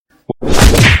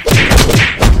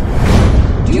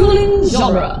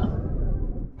genre.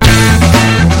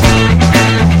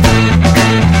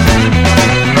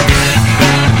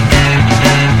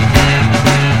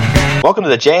 Welcome to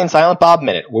the Jay and Silent Bob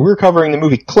Minute, where we're covering the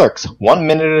movie Clerks 1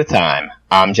 minute at a time.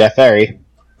 I'm Jeff Ferry.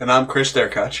 And I'm Chris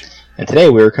Derkach. And today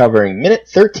we're covering minute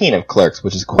 13 of Clerks,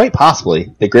 which is quite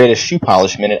possibly the greatest shoe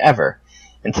polish minute ever.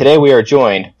 And today we are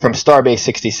joined from Starbase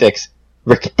 66,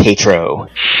 Rick Tatro.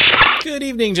 Good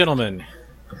evening, gentlemen.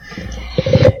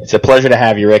 It's a pleasure to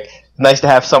have you, Rick. Nice to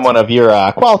have someone of your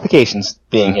qualifications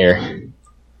being here.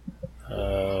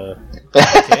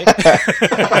 Okay.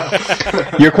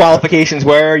 Your qualifications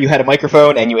were you had a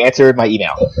microphone and you answered my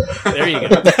email. There you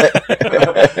go.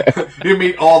 You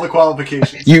meet all the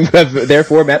qualifications. You have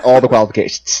therefore met all the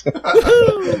qualifications.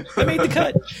 Woohoo! I made the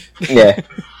cut. Yeah.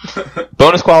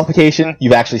 Bonus qualification,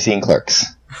 you've actually seen Clerks.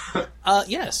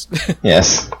 Yes.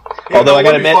 Yes. Yeah, Although I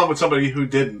gotta it would be admit, fun with somebody who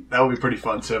didn't. That would be pretty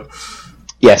fun too.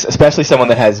 yes, especially someone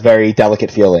that has very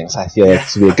delicate feelings. I feel like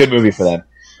this would be a good movie for them.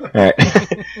 All right.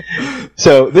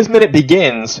 So this minute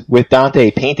begins with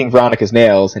Dante painting Veronica's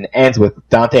nails and ends with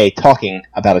Dante talking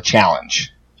about a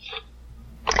challenge.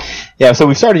 Yeah, so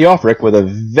we started you off, Rick, with a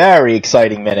very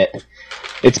exciting minute.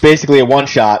 It's basically a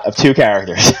one-shot of two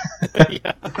characters.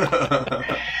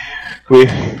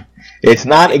 It's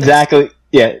not exactly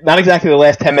the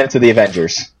last 10 minutes of the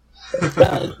Avengers.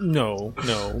 No.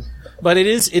 But it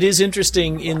is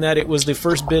interesting in that it was the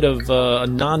first bit of a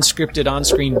non-scripted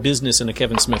on-screen business in a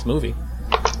Kevin Smith movie.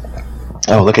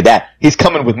 Oh, look at that. He's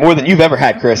coming with more than you've ever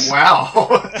had, Chris. Wow.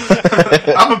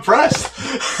 I'm impressed.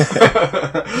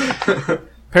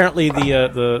 Apparently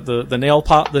the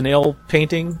nail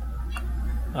painting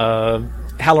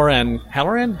Halloran.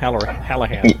 Halloran.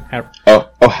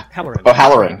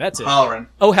 That's it. Halloran.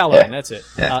 Halloran, that's it.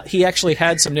 Yeah. He actually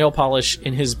had some nail polish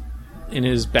in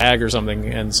his bag or something,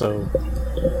 and so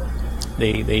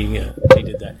they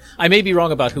did that. I may be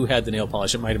wrong about who had the nail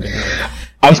polish. It might have been her.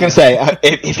 I was going to say,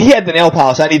 if he had the nail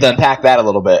polish, I need to unpack that a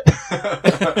little bit.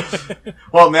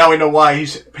 Well, now we know why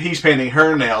he's painting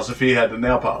her nails if he had the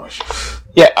nail polish.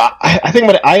 Yeah, I think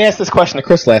I asked this question to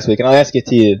Chris last week, and I'll ask it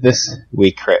to you this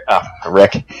week,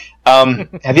 Rick.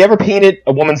 Have you ever painted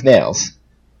a woman's nails?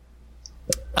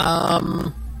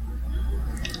 Um.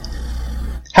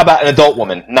 How about an adult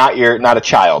woman, not a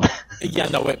child? Yeah,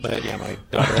 no, but my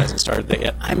daughter hasn't started that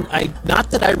yet. I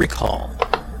not that I recall.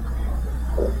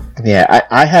 Yeah,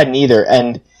 I hadn't either,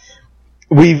 and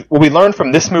what we learned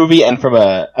from this movie and from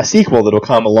a sequel that'll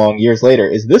come along years later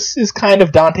is this is kind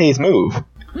of Dante's move.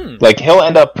 Like, he'll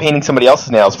end up painting somebody else's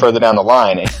nails further down the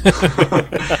line.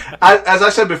 As I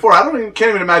said before, can't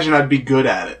even imagine I'd be good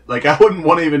at it. Like, I wouldn't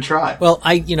want to even try. Well,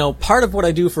 part of what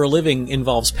I do for a living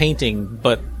involves painting,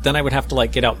 but then I would have to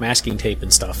get out masking tape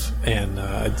and stuff, and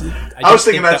I was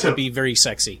thinking that too. Would be very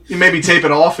sexy. You maybe tape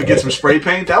it off and get some spray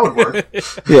paint. That would work.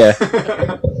 Yeah.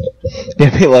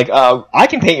 It'd be like, I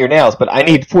can paint your nails, but I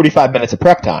need 45 minutes of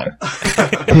prep time.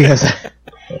 Because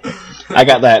I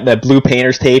got that blue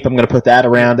painter's tape. I'm going to put that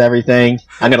around everything.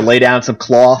 I'm going to lay down some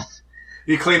cloth.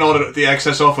 You clean all the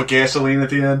excess off with gasoline at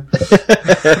the end.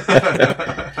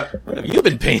 What have you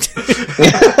been painting?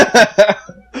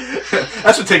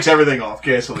 That's what takes everything off,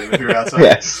 gasoline, if you're outside.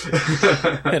 Yes.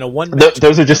 And a one. That's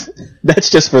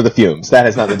just for the fumes. That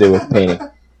has nothing to do with painting.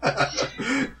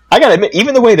 I gotta admit,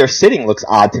 even the way they're sitting looks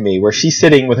odd to me, where she's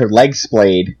sitting with her legs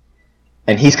splayed,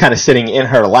 and he's kind of sitting in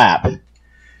her lap.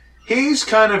 He's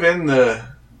kind of in the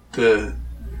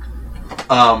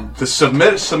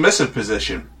submissive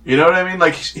position. You know what I mean?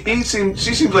 Like, she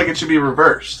seems like it should be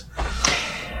reversed.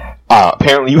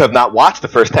 Apparently you have not watched the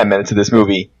first 10 minutes of this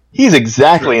movie. He's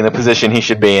exactly in the position he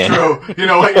should be in. True. You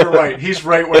know what? You're right. He's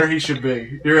right where he should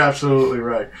be. You're absolutely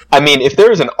right. I mean, if there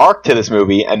is an arc to this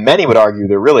movie, and many would argue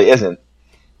there really isn't,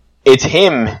 it's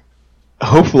him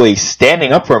hopefully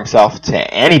standing up for himself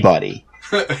to anybody.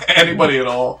 Anybody at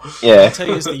all. Yeah. I'll tell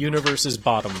you, it's the universe's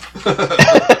bottom.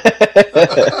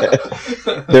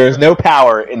 There is no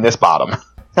power in this bottom.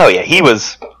 Oh yeah, he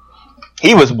was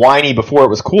whiny before it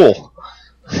was cool.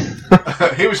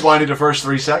 He was whiny the first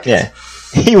 3 seconds. Yeah.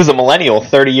 He was a millennial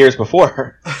 30 years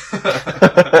before.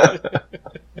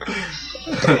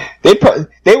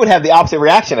 They would have the opposite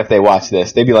reaction if they watched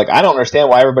this. They'd be like, I don't understand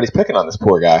why everybody's picking on this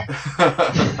poor guy.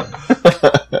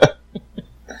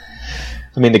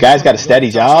 I mean, the guy's got a steady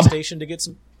job. Station to get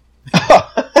some.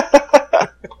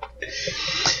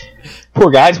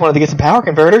 Poor guy just wanted to get some power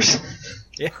converters.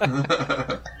 Yeah.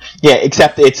 Yeah,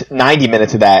 except it's 90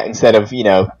 minutes of that instead of,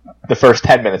 the first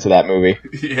 10 minutes of that movie.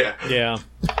 Yeah. Yeah.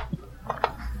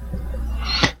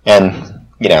 And,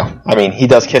 he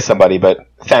does kiss somebody, but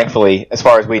thankfully, as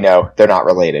far as we know, they're not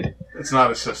related. It's not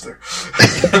his sister.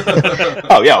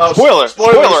 Oh, yeah. Spoiler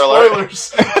alert.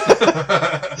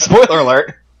 Spoilers. Spoiler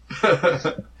alert.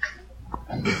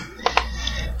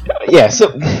 Yeah,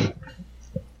 so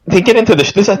they get into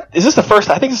this. Is this the first?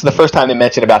 I think this is the first time they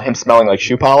mention about him smelling like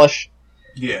shoe polish.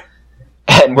 Yeah.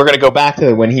 And we're going to go back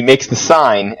to when he makes the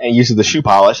sign and uses the shoe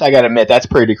polish. I got to admit, that's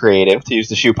pretty creative to use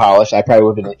the shoe polish. I probably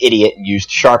would have been an idiot and used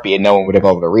Sharpie and no one would have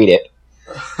been able to read it.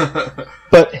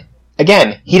 But,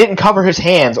 again, he didn't cover his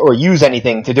hands or use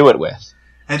anything to do it with.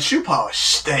 And shoe polish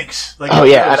stinks. Like, oh,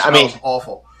 yeah. I mean,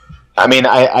 awful. I mean,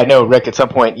 I know, Rick, at some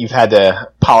point you've had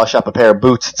to polish up a pair of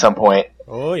boots at some point.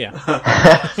 Oh, yeah.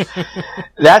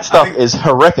 That stuff is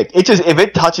horrific. It just, if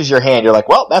it touches your hand, you're like,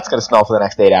 well, that's going to smell for the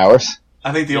next 8 hours.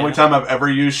 I think the only time I've ever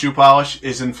used shoe polish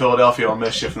is in Philadelphia on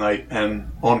Mischief Night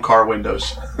and on car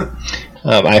windows.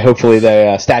 Hopefully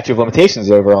the statute of limitations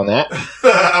is over on that.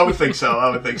 I would think so.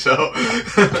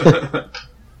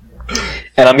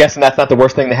 And I'm guessing that's not the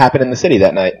worst thing that happened in the city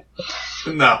that night.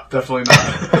 No, definitely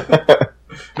not.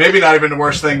 Maybe not even the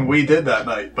worst thing we did that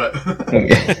night, but...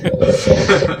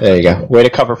 There you go. Way to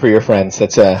cover for your friends.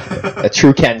 That's a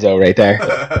true Kenzo right there.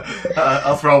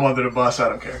 I'll throw him under the bus. I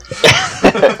don't care.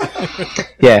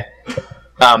 Yeah.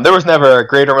 There was never a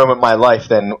greater moment in my life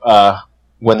than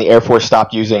when the Air Force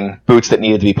stopped using boots that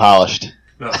needed to be polished.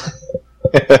 No.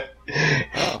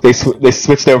 They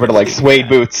switched over to, like, suede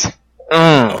boots.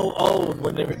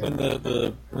 When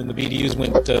the BDUs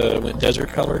went desert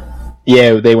color.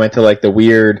 Yeah, they went to, like, the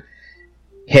weird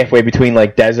halfway between,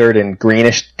 like, desert and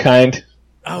greenish kind.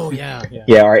 Oh, yeah.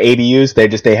 Yeah, our ABUs,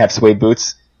 they have suede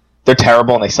boots. They're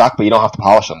terrible and they suck, but you don't have to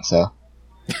polish them, so.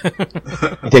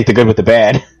 You take the good with the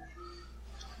bad.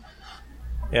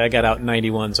 Yeah, I got out in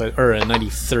 91, or in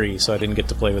 93, so I didn't get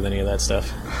to play with any of that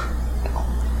stuff.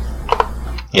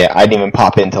 Yeah, I didn't even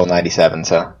pop in until 97,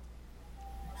 so.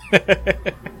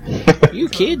 You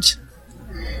kids.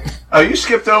 Oh, you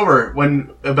skipped over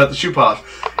about the shoe polish.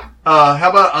 How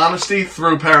about honesty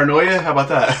through paranoia? How about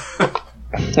that?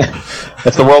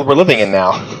 That's the world we're living in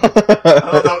now.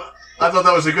 I thought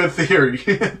that was a good theory.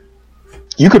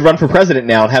 You could run for president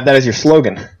now and have that as your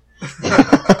slogan.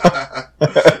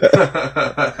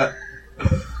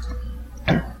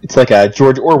 It's like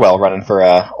George Orwell running for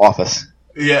office.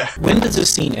 Yeah. When does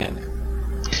this scene end?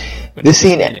 This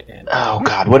scene ends. Oh,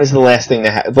 God. What is the last thing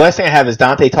that The last thing I have is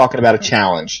Dante talking about a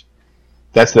challenge.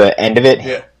 That's the end of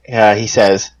it. Yeah. He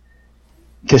says,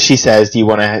 because she says, do you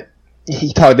want to... They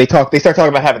start talking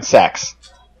about having sex.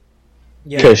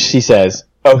 Because she says,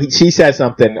 she says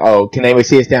something, can anybody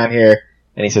see us down here?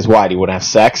 And he says, why? Do you want to have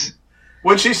sex?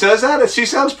 When she says that, she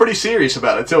sounds pretty serious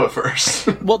about it too at first.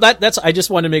 Well, that's. I just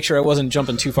wanted to make sure I wasn't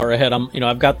jumping too far ahead.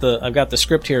 I've got the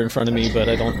script here in front of me, but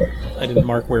I didn't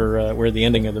mark where the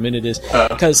ending of the minute is,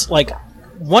 because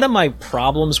one of my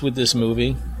problems with this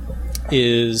movie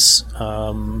is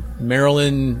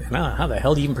Marilyn. How the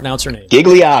hell do you even pronounce her name?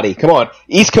 Gigliotti. Come on,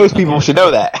 East Coast people should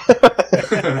know that.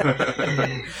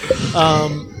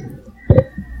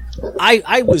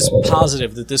 I was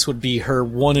positive that this would be her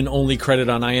one and only credit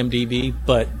on IMDb,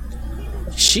 but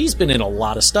she's been in a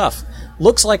lot of stuff.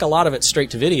 Looks like a lot of it straight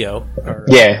to video or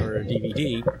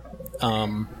DVD.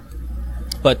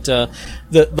 But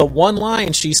the one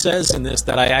line she says in this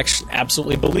that I actually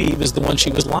absolutely believe is the one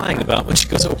she was lying about when she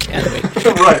goes, "Oh, can we?"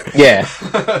 Right. Yeah.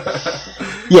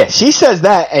 Yeah, she says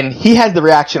that, and he has the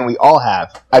reaction we all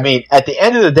have. I mean, at the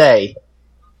end of the day,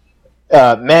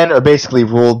 men are basically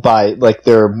ruled by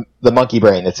the monkey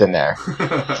brain that's in there.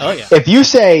 Oh yeah. If you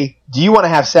say, "Do you want to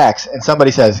have sex?" and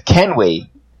somebody says, "Can we?"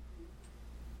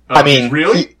 I mean,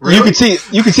 really? You can see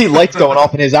lights going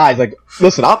off in his eyes. Like,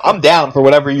 listen, I'm down for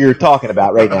whatever you're talking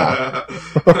about right now.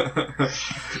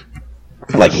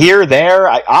 Like here, there,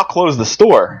 I'll close the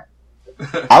store.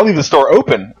 I'll leave the store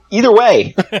open. Either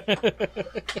way,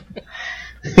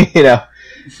 we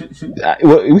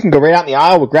can go right out in the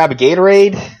aisle. We'll grab a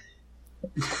Gatorade.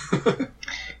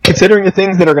 Considering the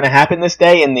things that are going to happen this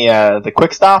day in the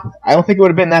Quick Stop, I don't think it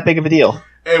would have been that big of a deal.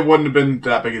 It wouldn't have been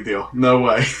that big a deal. No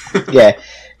way. Yeah.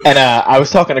 And I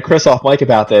was talking to Chris off mic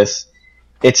about this.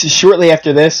 It's shortly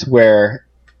after this where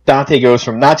Dante goes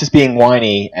from not just being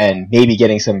whiny and maybe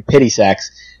getting some pity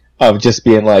sex, of just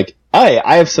being like, "Hey,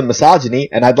 I have some misogyny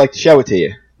and I'd like to show it to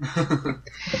you."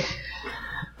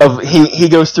 He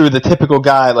goes through the typical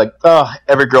guy like, "Oh,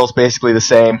 every girl's basically the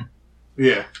same."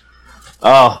 Yeah.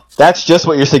 Oh, that's just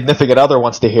what your significant other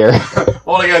wants to hear.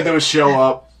 All I gotta do is show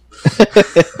up.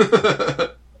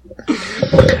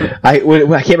 I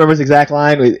can't remember his exact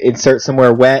line. We insert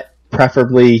somewhere wet,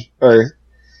 preferably, or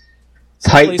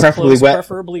tight, Someplace preferably close, wet.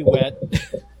 Preferably wet.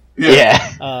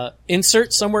 Yeah.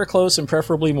 Insert somewhere close and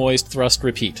preferably moist, thrust,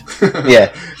 repeat.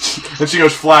 Yeah. And she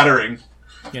goes flattering.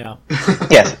 Yeah.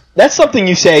 Yes. That's something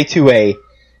you say to a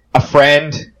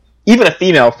friend, even a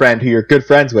female friend who you're good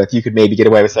friends with. You could maybe get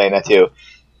away with saying that too.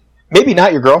 Maybe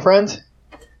not your girlfriend,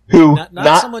 who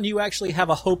not someone you actually have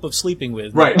a hope of sleeping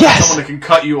with. Right. Yes. Not someone that can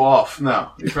cut you off.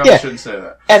 No, you probably shouldn't say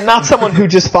that. And not someone who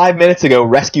just 5 minutes ago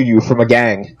rescued you from a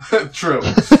gang. True.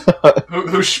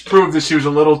 who proved that she was a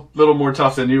little more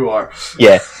tough than you are.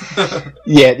 Yeah.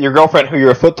 Yeah, your girlfriend who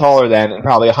you're a foot taller than and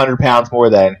probably 100 pounds more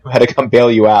than, who had to come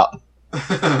bail you out.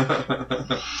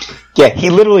 Yeah, he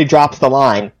literally drops the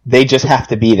line, they just have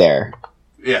to be there.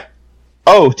 Yeah.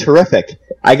 Oh, terrific.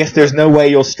 I guess there's no way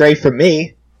you'll stray from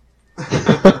me.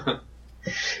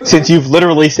 Since you've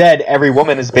literally said every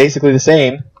woman is basically the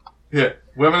same. Yeah.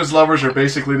 Women as lovers are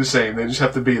basically the same. They just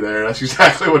have to be there. That's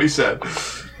exactly what he said.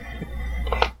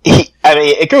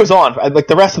 It goes on. Like,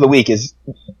 the rest of the week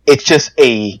it's just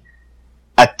a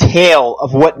tale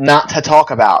of what not to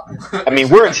talk about. I mean,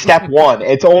 we're in step 1.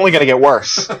 It's only going to get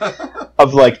worse.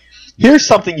 Of, like, here's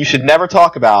something you should never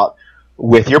talk about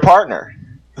with your partner.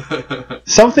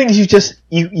 Some things you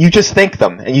just think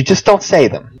them, and you just don't say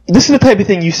them. This is the type of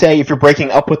thing you say if you're breaking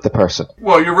up with the person.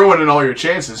 Well, you're ruining all your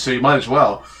chances, so you might as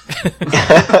well.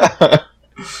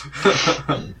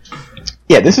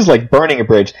 Yeah, this is like burning a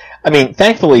bridge. I mean,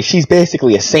 thankfully, she's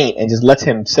basically a saint and just lets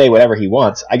him say whatever he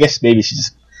wants. I guess maybe she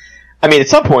just... I mean, at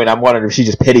some point, I'm wondering if she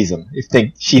just pities him.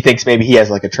 She thinks maybe he has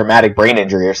like a traumatic brain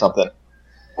injury or something.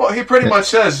 Well, he pretty much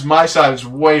says, my side is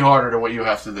way harder than what you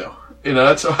have to do. You know,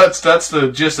 that's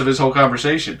the gist of his whole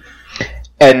conversation.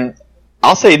 And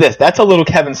I'll say this, that's a little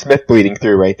Kevin Smith bleeding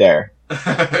through right there.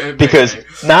 Because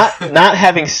not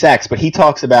having sex, but he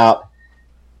talks about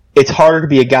it's harder to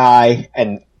be a guy,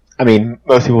 and I mean,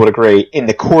 most people would agree, in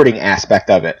the courting aspect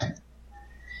of it.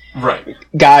 Right.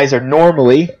 Guys are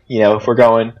normally, if we're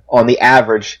going on the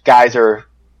average, guys are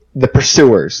the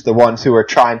pursuers, the ones who are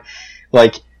trying,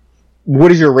 like,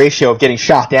 what is your ratio of getting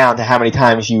shot down to how many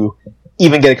times you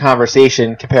even get a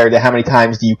conversation compared to how many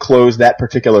times do you close that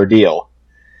particular deal?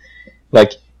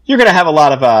 Like, you're going to have a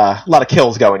lot of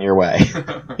kills going your way. You're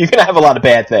going to have a lot of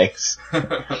bad things.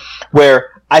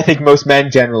 Where I think most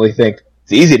men generally think,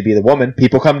 it's easy to be the woman,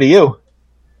 people come to you.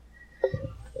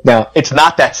 Now, it's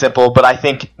not that simple, but I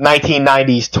think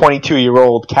 1990s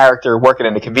 22-year-old character working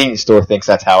in a convenience store thinks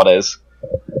that's how it is.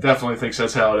 Definitely thinks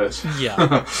that's how it is.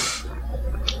 Yeah.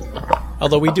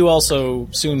 Although we do also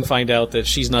soon find out that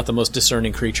she's not the most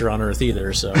discerning creature on Earth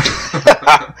either, so...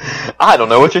 I don't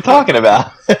know what you're talking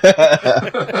about.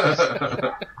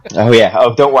 Oh, yeah.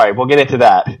 Oh, don't worry. We'll get into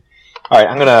that. All right,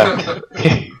 I'm going to...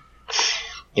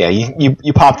 Yeah,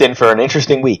 you popped in for an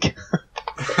interesting week.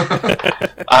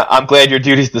 I'm glad your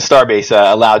duties at the Starbase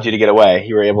allowed you to get away.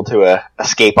 You were able to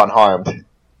escape unharmed.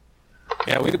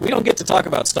 Yeah, we don't get to talk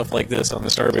about stuff like this on the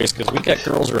Starbase because we got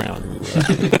girls around.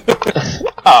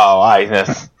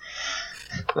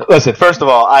 Listen, first of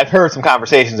all, I've heard some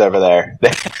conversations over there.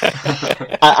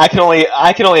 I can only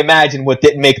imagine what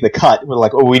didn't make the cut. We're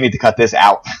like, we need to cut this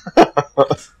out.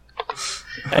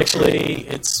 Actually,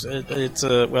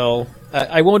 well,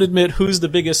 I won't admit who's the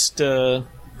biggest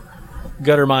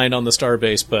gutter mind on the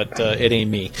Starbase, but it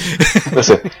ain't me.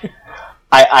 Listen,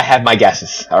 I have my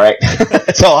guesses. All right,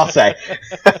 that's all I'll say.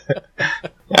 All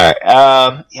right.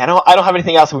 I don't have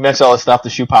anything else. We mentioned all this stuff: the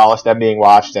shoe polish, them being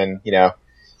watched, and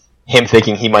him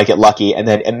thinking he might get lucky, and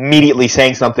then immediately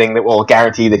saying something that will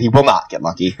guarantee that he will not get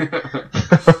lucky.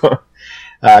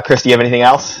 Chris, do you have anything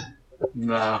else?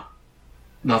 No,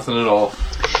 nothing at all.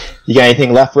 You got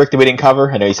anything left, Rick, that we didn't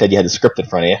cover? I know you said you had the script in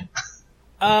front of you.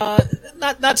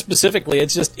 Not specifically.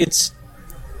 It's just it's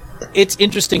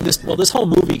interesting. This whole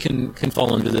movie can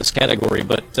fall into this category,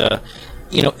 but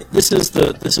this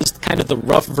is kind of the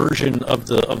rough version of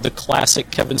the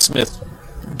classic Kevin Smith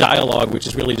dialogue, which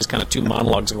is really just kind of two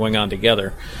monologues going on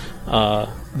together.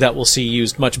 That we'll see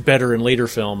used much better in later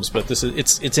films, but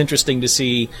it's interesting to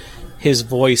see his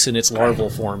voice in its larval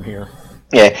form here.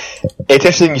 Yeah, it's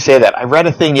interesting you say that. I read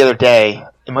a thing the other day.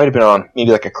 It might have been on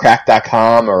maybe like a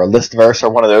crack.com or a Listverse or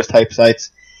one of those type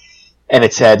sites. And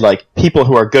it said, like, people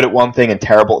who are good at one thing and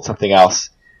terrible at something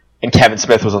else. And Kevin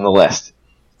Smith was on the list.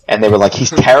 And they were like, he's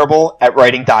terrible at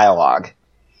writing dialogue,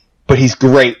 but he's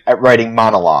great at writing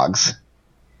monologues.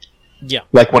 Yeah.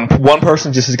 Like, when one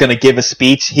person just is going to give a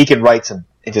speech, he can write some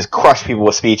and just crush people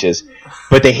with speeches.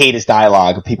 But they hate his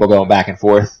dialogue of people going back and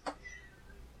forth.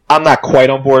 I'm not quite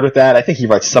on board with that. I think he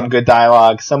writes some good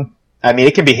dialogue.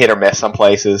 It can be hit or miss some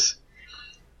places.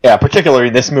 Yeah, particularly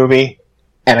in this movie.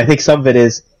 And I think some of it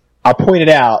is, I'll point it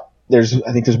out. I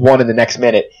think there's one in the next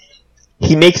minute.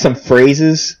 He makes some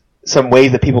phrases, some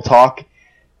ways that people talk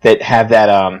that have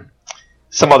that.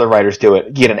 Some other writers do it.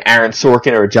 You get an Aaron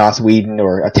Sorkin or a Joss Whedon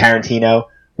or a Tarantino,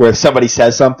 where if somebody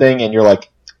says something and you're like,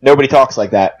 nobody talks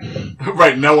like that.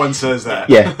 Right, no one says that.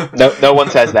 Yeah, no one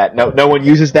says that. No one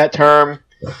uses that term.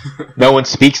 No one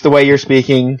speaks the way you're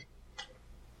speaking.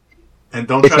 And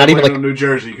don't try to blame New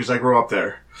Jersey, because I grew up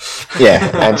there.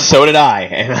 Yeah, and so did I.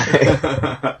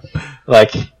 And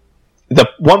like, the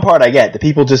one part I get, the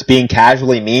people just being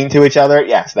casually mean to each other,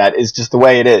 yes, that is just the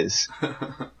way it is.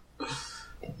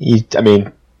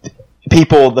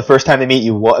 People, the first time they meet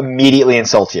you, will immediately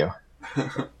insult you.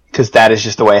 Because that is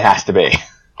just the way it has to be.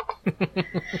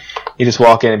 You just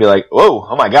walk in and be like, whoa,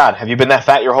 oh my god, have you been that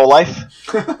fat your whole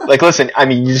life? Like, listen,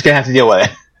 you're just going to have to deal with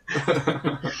it.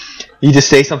 You just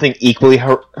say something equally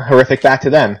horrific back to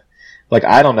them. Like,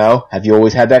 I don't know, have you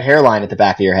always had that hairline at the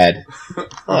back of your head?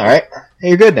 Alright,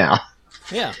 you're good now.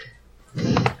 Yeah.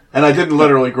 And I didn't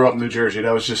literally grow up in New Jersey,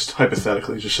 that was just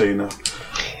hypothetically, just so you know.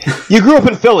 You grew up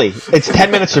in Philly. It's 10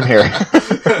 minutes from here.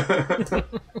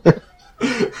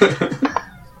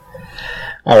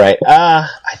 All right. I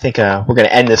think we're going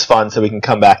to end this fun so we can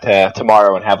come back to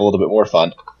tomorrow and have a little bit more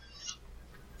fun.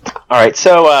 All right.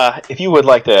 So if you would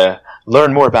like to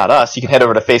learn more about us, you can head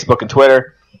over to Facebook and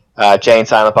Twitter, Jay and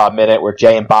Silent Bob Minute. We're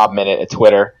Jay and Bob Minute at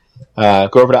Twitter. Go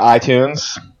over to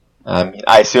iTunes.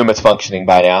 I assume it's functioning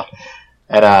by now.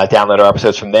 And download our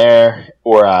episodes from there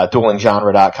or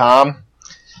duelinggenre.com.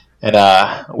 And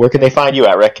where can they find you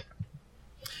at, Rick?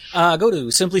 Go to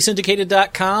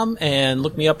simplysyndicated.com and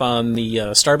look me up on the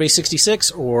Starbase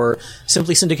 66 or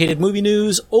Simply Syndicated Movie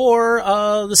News or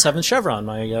the Seventh Chevron,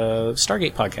 my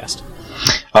Stargate podcast.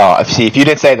 Oh, see, if you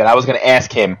didn't say that, I was going to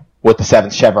ask him what the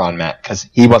Seventh Chevron meant, because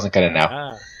he wasn't going to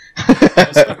know.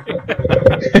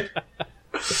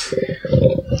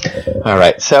 All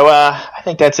right, so I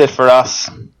think that's it for us.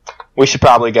 We should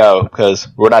probably go, because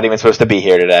we're not even supposed to be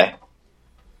here today.